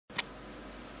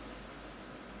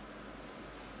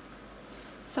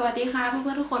สวัสดีค่ะเ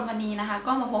พื่อนๆทุกคนวันนี้นะคะ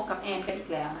ก็มาพบกับแอนกันอีก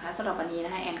แล้วนะคะสำหรับวันนี้น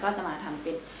ะคะแอนก็จะมาทำเ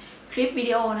ป็นคลิปวิ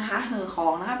ดีโอนะคะเหอขอ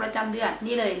งนะคะประจำเดือน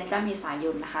นี่เลยนะจ๊ะมีสายย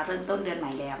นนะคะเริ่มต้นเดือนให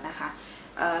ม่แล้วนะคะ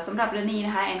สำหรับเดือนนี้น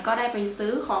ะคะแอนก็ได้ไปซื้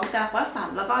อของจากวัดสัน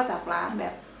แล้วก็จากร้านแบ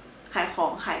บขายขอ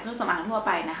งขายเครื่องสำอางทั่วไ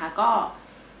ปนะคะก็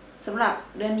สำหรับ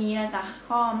เดือนนี้นะจ๊ะ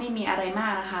ก็ไม่มีอะไรมา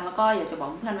กนะคะแล้วก็อยากจะบอก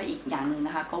เพื่อนๆไว้อีกอย่างหนึ่งน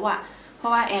ะคะก็ว่าเพรา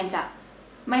ะว่าแอนจะ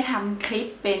ไม่ทำคลิป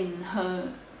เป็น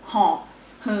ห่อ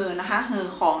นะคะ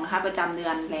ของนะคะประจำเดื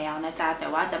อนแล้วนะจ๊ะแต่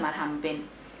ว่าจะมาทำเป็น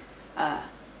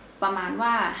ประมาณว่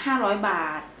า500 บา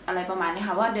ทอะไรประมาณนี้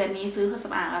ค่ะว่าเดือนนี้ซื้อเครื่องส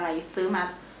ำอางอะไรซื้อมา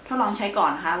ทดลองใช้ก่อ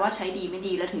นนะคะว่าใช้ดีไม่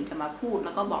ดีแล้วถึงจะมาพูดแ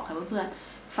ล้วก็บอกให้เพื่อน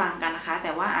ๆฟังกันนะคะแ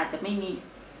ต่ว่าอาจจะไม่มี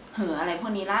อะไรพว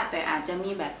กนี้ละแต่อาจจะ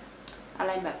มีแบบอะไ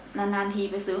รแบบนานๆที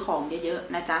ไปซื้อของเยอะ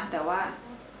ๆนะจ๊ะแต่ว่า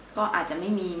ก็อาจจะไม่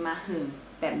มีมา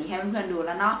แบบนี้ให้เพื่อนๆดูแ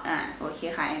ล้วเนาะโอเค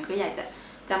ค่ะแอนก็อยากจะ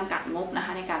จำกัดงบนะค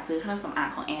ะในการซื้อเครื่องสำอาง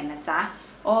ของแอนนะจ๊ะ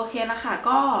โอเคแล้วค่ะ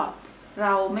ก็เร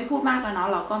าไม่พูดมากแล้วเนาะ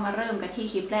เราก็มาเริ่มกันที่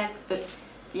คลิปแรก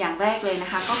อย่างแรกเลยนะ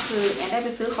คะก็คือแอนได้ไป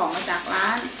ซื้อของมาจากร้า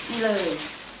นนี่เลย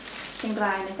เชียงร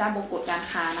ายนะจ๊ะบงกฎการ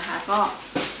ค้านะคะก็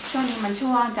ช่วงนี้มัน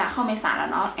ช่วงจะเข้าเมษาแล้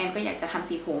วเนาะแอนก็อยากจะทำ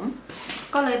สีผม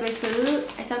ก็เลยไปซื้อ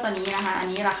ไอ้เจ้าตัวนี้นะคะอัน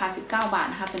นี้ราคา19 บาท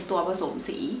นะคะเป็นตัวผสม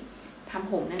สีท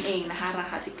ำผมนั่นเองนะคะรา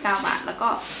คา19 บาทแล้วก็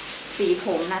สีผ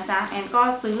มนะจ๊ะแอนก็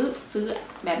ซื้อ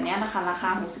แบบนี้นะคะราคา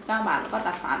69 บาทแล้วก็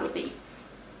ตัดฝาลดไปอีก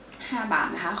5 บาท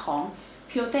นะคะของ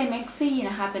Pure Maxi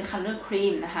นะคะเป็น Color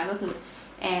Cream นะคะก็คือ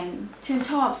แอนชื่น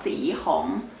ชอบสีของ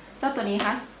เจ้าตัวนี้นะค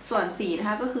ะส่วนสีนะค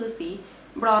ะก็คือสี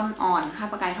บรอนซ์อ่อนค่ะ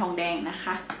ประกายทองแดงนะค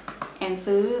ะแอน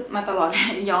ซื้อมาตลอด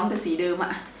ย้อมแต่สีเดิมอ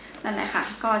ะนั่นแหละค่ะ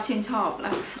ก็ชื่นชอบแล้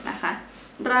วนะคะ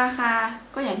ราคา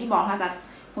ก็อย่างที่บอกค่ะตัด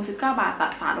69 บาทตั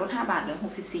ดฝาลด5 บาทเหลือ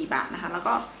64 บาทนะคะแล้ว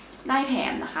ก็ได้แถ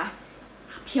มนะคะ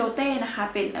เพียวเต้นะคะ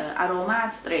เป็นAroma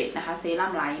Straight นะคะเซรั่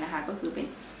มไลท์นะคะก็คือเป็น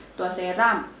ตัวเซ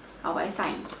รั่มเอาไว้ใส่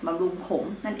บำรุงผม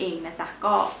นั่นเองนะจ๊ะ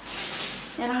ก็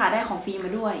เนี่ยนะคะได้ของฟรีมา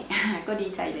ด้วย ก็ดี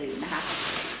ใจเลยนะคะ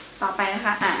ต่อไปนะค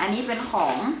ะอันนี้เป็นขอ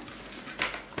ง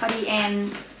พอดีแอน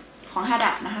ของฮาด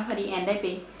ะนะคะพอดีแอนได้ไป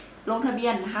ลงทะเบีย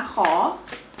นนะคะ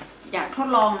อยากทด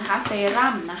ลองนะคะเซ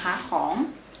รั่มนะคะของ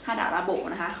ฮาดะระบบ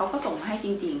นะคะเขาก็ส่งมาให้จ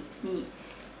ริงๆนี่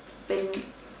เ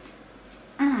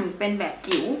ป็นแบบ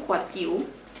จิ๋วขวดจิ๋ว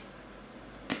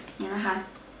นี่นะคะ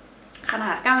ขนา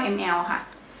ด9 ml ค่ะ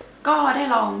ก็ได้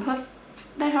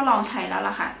ทดลองใช้แล้ว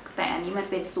ล่ะค่ะแต่อันนี้มัน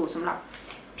เป็นสูตรสำหรับ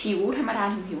ผิวธรรมดา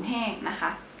ถึงผิวแห้งนะคะ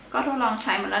ก็ทดลองใ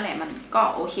ช้มันแล้วแหละมันก็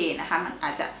โอเคนะคะมันอ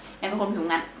าจจะแอนเป็นคนผิว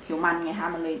มันไงคะ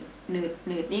มันเลยหนื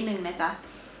ดนิดนึงนะจ๊ะ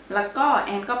แล้วก็แอ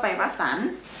นก็ไปวัดสัน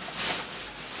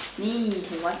นี่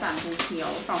ถุงวัดสันถุงเขียว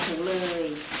2 ถุงเลย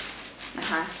นะ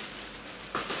คะ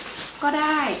ก็ไ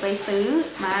ด้ไปซื้อ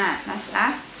มานะจ๊ะ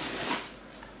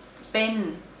เป็น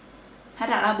ฮา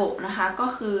ดะระบบนะคะก็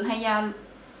คือไฮยา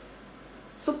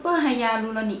ซูเปอร์ไฮยาลู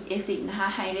โรนิกแอซิดนะคะ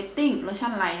ไฮเรตติ้งโลชั่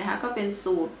นไลท์นะคะก็เป็น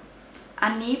สูตรอั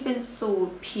นนี้เป็นสูต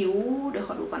รผิวเดี๋ยวข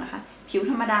อดูก่อนนะคะผิว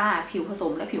ธรรมดาผิวผส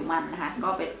มและผิวมันนะคะก็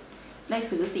เป็นได้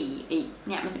ซื้อสีเ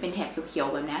นี่ยมันจะเป็นแถบเขียว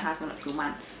ๆแบบนี้นะคะสำหรับผิวมั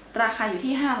นราคาอยู่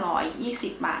ที่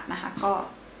520 บาทนะคะก็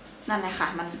นั่นแหละค่ะ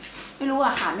มันไม่รู้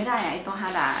ขาดไม่ได้ไอตัวฮา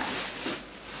ดา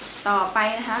ต่อไป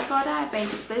นะคะก็ได้ไป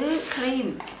ซื้อครีม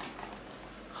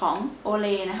ของโอเล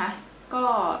นะคะก็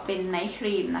เป็นไนท์ค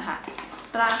รีมนะคะ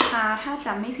ราคาถ้าจ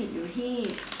ำไม่ผิดอยู่ที่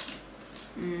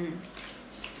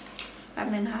แป๊บ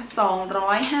นึงนะคะ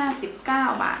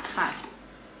259 บาทค่ะ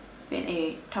เป็น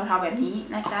เท่าๆแบบนี้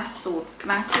นะจ๊ะสูตรก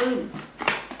ลางคืน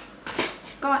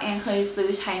ก็แอนเคยซื้อ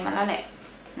ใช้มาแล้วแหละ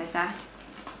นะจ๊ะ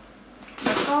แ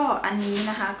ล้วก็อันนี้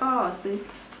นะคะก็ซื้อ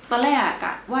ตอนแรกก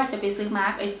ะว่าจะไปซื้อมา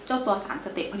ร์กเจ้าตัว3 ส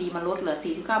เต็ปพอดีมาลดเหลือ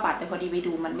49 บาทแต่พอดีไป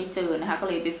ดูมันไม่เจอนะคะก็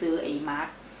เลยไปซื้อมาร์ก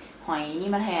หอยนี่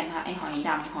มาแทนนะคะหอยด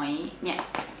ำหอยเนี่ย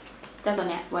เจ้าตัว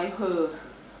เนี้ยไว้เพอ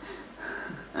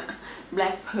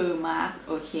Black Pearl Mark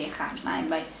โอเคค่ะ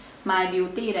My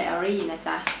Beauty Diary นะ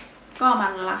จ๊ะก็มั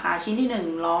นราคาชิ้นที่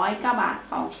109 บาท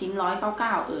2 ชิ้น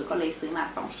199ก็เลยซื้อมา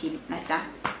2 ชิ้นนะจ๊ะ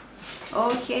โอ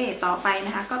เคต่อไปน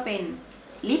ะคะก็เป็น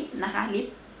ลิปนะคะลิป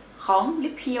ของลิ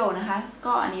ปเพียวนะคะ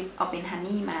ก็อันนี้เอาเป็นฮัน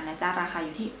นี่มานะจ๊ะราคาอ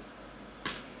ยู่ที่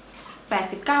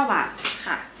89 บาท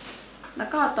ค่ะแล้ว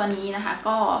ก็ตัวนี้นะคะ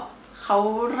ก็เขา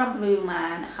ร่ำลือมา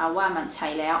นะคะว่ามันใช้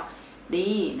แล้ว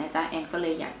ดีนะจ๊ะแอนก็เล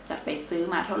ยอยากจะไปซื้อ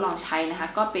มาทดลองใช้นะคะ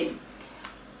ก็เป็น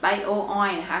ไบโอออ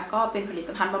ยล์นะคะก็เป็นผลิต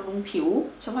ภัณฑ์บำรุงผิว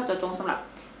เฉพาะเจาะจงสำหรับ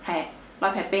รอ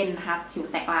ยแผลเป็นนะคะผิว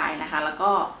แตกลายนะคะแล้วก็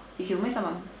สีผิวไม่ส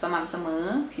ม่ำเสมอ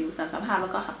ผิวสันสภาพแล้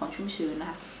วก็ขาดความชุ่มชื้นนะ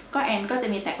คะก็แอนก็จะ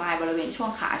มีแตกลายบริเวณช่วง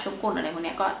ขาช่วงก้นอะไรพวก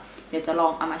นี้ก็เดี๋ยวจะลอ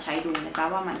งเอามาใช้ดูนะจ๊ะ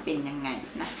ว่ามันเป็นยังไง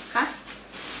นะคะ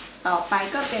ต่อไป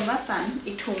ก็เป็นวัสสัน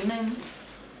อีกถุงหนึ่ง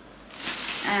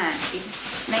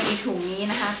ในอีกถุงนี้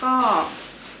นะคะก็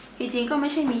จริงๆก็ไม่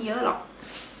ใช่มีเยอะหรอก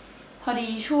พอดี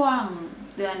ช่วง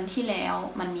เดือนที่แล้ว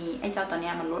มันมีไอ้เจ้าตัวเนี้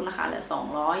ยมันลดราคาเหลือ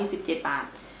217 บาท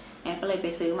แอนก็เลยไป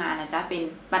ซื้อมานะจ๊ะเป็น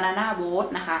Banana Boat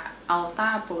นะคะ Ultra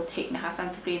Protect นะคะ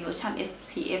Sunscreen Lotion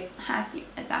SPF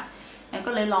 50นะจ๊ะแอน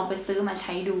ก็เลยลองไปซื้อมาใ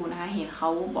ช้ดูนะคะเห็นเขา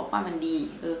บอกว่ามันดี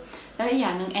แล้วอีกอย่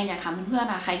างหนึ่งแอนอยากถามเพื่อน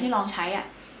ๆนะใครที่ลองใช้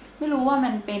ไม่รู้ว่ามั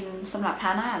นเป็นสำหรับท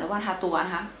าหน้าหรือว่าทาตัวน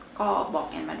ะคะก็บอก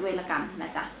แอนมาด้วยละกันนะ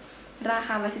จ๊ะราค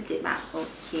า117 บาทโอ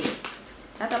เค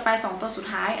แล้วต่อไป2ตัวสุด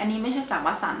ท้ายอันนี้ไม่ใช่จาก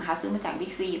วัตสันนะคะซื้อมาจากบิ๊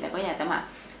กซีแต่ก็อยากจะมา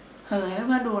ให้เ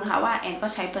พื่อนๆดูนะคะว่าแอนก็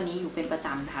ใช้ตัวนี้อยู่เป็นประจ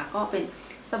ำนะคะก็เป็น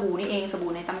สบู่นี่เองส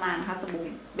บู่ในตำนานนะคะสบู่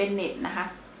เบนเน็ตนะคะ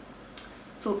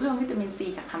สูตรเพิ่มวิตามินซี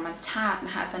จากธรรมชาติน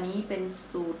ะคะตัวนี้เป็น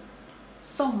สูตร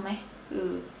ส้มไหม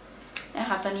นะ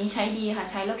คะตัวนี้ใช้ดีค่ะ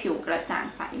ใช้แล้วผิวกระจ่าง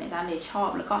ใสนะจ๊ะเลยชอบ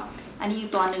แล้วก็อันนี้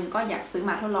ตัวหนึ่งก็อยากซื้อ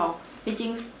มาทดลองจริ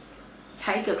งๆใ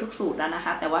ช้เกือบทุกสูตรแล้วนะค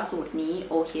ะแต่ว่าสูตรนี้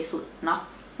โอเคสุดเนาะ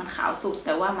มันขาวสุดแ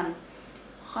ต่ว่ามัน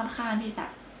ค่อนข้างที่จะ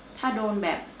ถ้าโดนแบ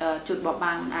บจุดบอบบ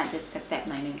างมันอาจจะแสบๆ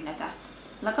หน่อยนึงนะจ๊ะ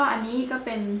แล้วก็อันนี้ก็เ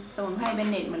ป็นสมุนไพรเบน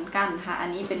เน็ตเหมือนกันค่ะอัน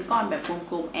นี้เป็นก้อนแบบก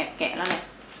ลมๆแอบแกะแล้วแหละ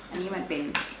อันนี้มันเป็น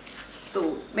สู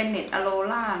ตรเบนเน็ตอะโล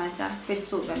ล่านะจ๊ะเป็น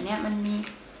สูตรแบบนี้มันมี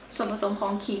ส่วนผสมขอ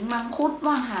งขิงมังคุด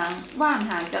ว่านห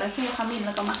างจระเข้ขมิ้นแ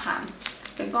ล้วก็มะขาม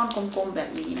เป็นก้อนกลมๆแบบ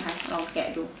นี้นะคะลองแกะ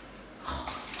ดู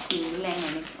กลิ่นแรงหน่อ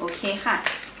ยนึงโอเคค่ะ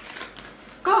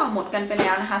ก็หมดกันไปแล้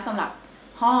วนะคะสำหรับ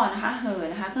ห่อนะคะ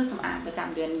นะคะเครื่องสำอางประจ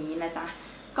ำเดือนนี้นะจ๊ะ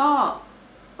ก็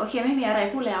โอเคไม่มีอะไร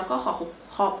พูดแล้วก็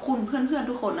ขอบคุณเพื่อนๆ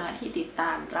ทุกคนนะคะที่ติดต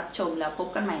ามรับชมแล้วพบ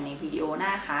กันใหม่ในวิดีโอหน้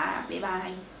าค่ะบ๊ายบาย